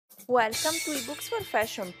Welcome to eBooks for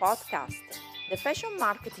Fashion podcast, the fashion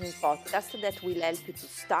marketing podcast that will help you to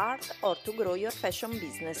start or to grow your fashion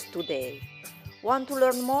business today. Want to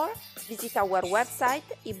learn more? Visit our website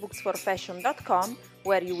ebooksforfashion.com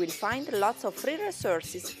where you will find lots of free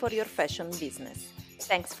resources for your fashion business.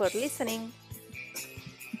 Thanks for listening.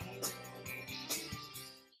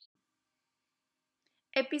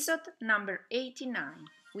 Episode number 89.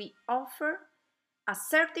 We offer a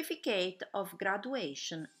certificate of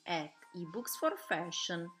graduation at eBooks for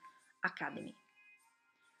Fashion Academy.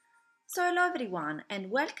 So hello everyone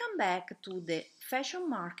and welcome back to the Fashion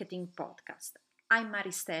Marketing Podcast. I'm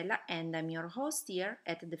Maristella and I'm your host here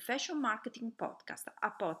at the Fashion Marketing Podcast,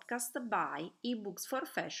 a podcast by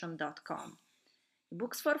ebooksforfashion.com.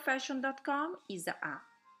 ebooksforfashion.com is a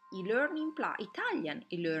Italian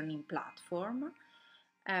e-learning platform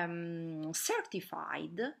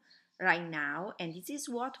certified right now, and this is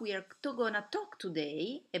what we are gonna talk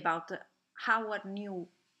today about our new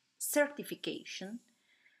certification.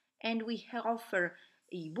 And we offer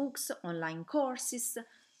ebooks, online courses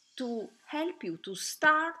to help you to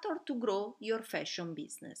start or to grow your fashion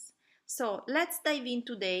business. So let's dive in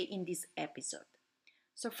today in this episode.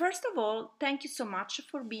 So first of all, thank you so much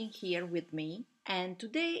for being here with me. And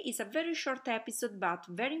today is a very short episode, but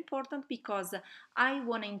very important because I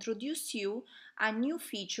want to introduce you a new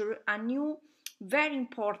feature, a new very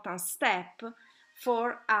important step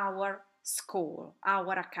for our school,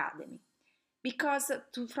 our academy. Because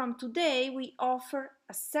from today we offer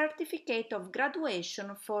a certificate of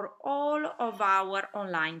graduation for all of our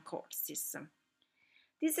online courses.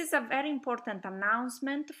 This is a very important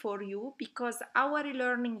announcement for you because our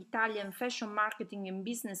e-learning Italian Fashion Marketing and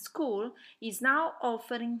Business School is now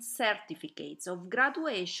offering certificates of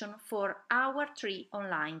graduation for our 3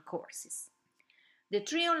 online courses. The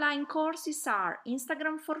 3 online courses are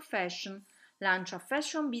Instagram for Fashion, Launch a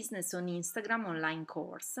Fashion Business on Instagram online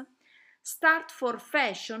course, Start for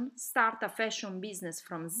Fashion, Start a Fashion Business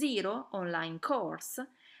from Zero online course,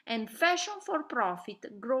 and Fashion for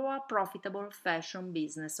Profit, Grow a Profitable Fashion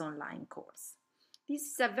Business online course. This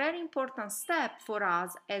is a very important step for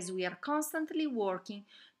us as we are constantly working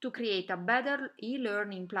to create a better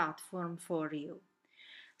e-learning platform for you.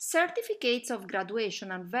 Certificates of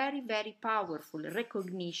graduation are very, very powerful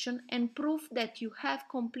recognition and proof that you have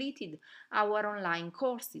completed our online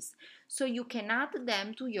courses. So you can add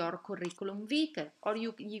them to your curriculum vitae, or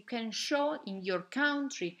you can show in your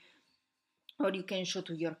country, or you can show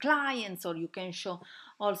to your clients, or you can show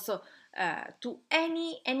also to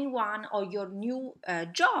anyone, or your new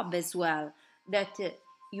job as well that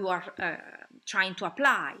you are trying to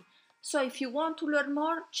apply. So if you want to learn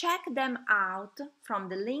more, check them out from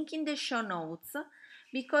the link in the show notes,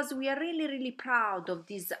 because we are really, really proud of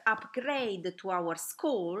this upgrade to our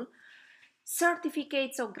school.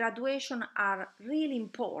 Certificates of graduation are really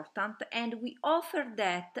important, and we offer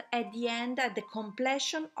that at the end, at the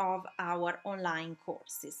completion of our online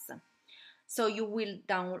courses. So you will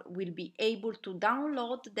be able to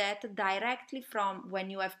download that directly from when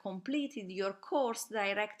you have completed your course,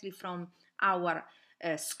 directly from our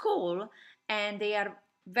school, and they are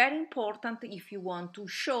very important if you want to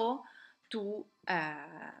show to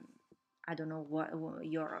I don't know what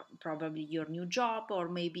probably your new job, or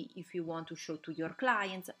maybe if you want to show to your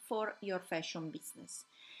clients for your fashion business.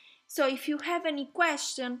 So if you have any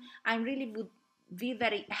question, I really would be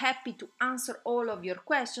very happy to answer all of your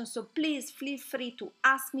questions. So please feel free to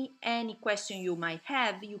ask me any question you might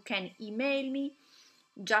have. You can email me.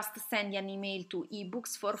 Just send an email to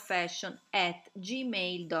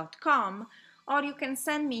ebooksforfashion@gmail.com, or you can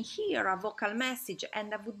send me here a vocal message,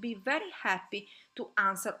 and I would be very happy to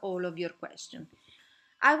answer all of your questions.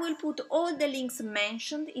 I will put all the links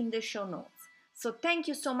mentioned in the show notes. So thank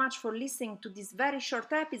you so much for listening to this very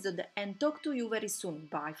short episode, and talk to you very soon.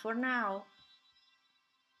 Bye for now.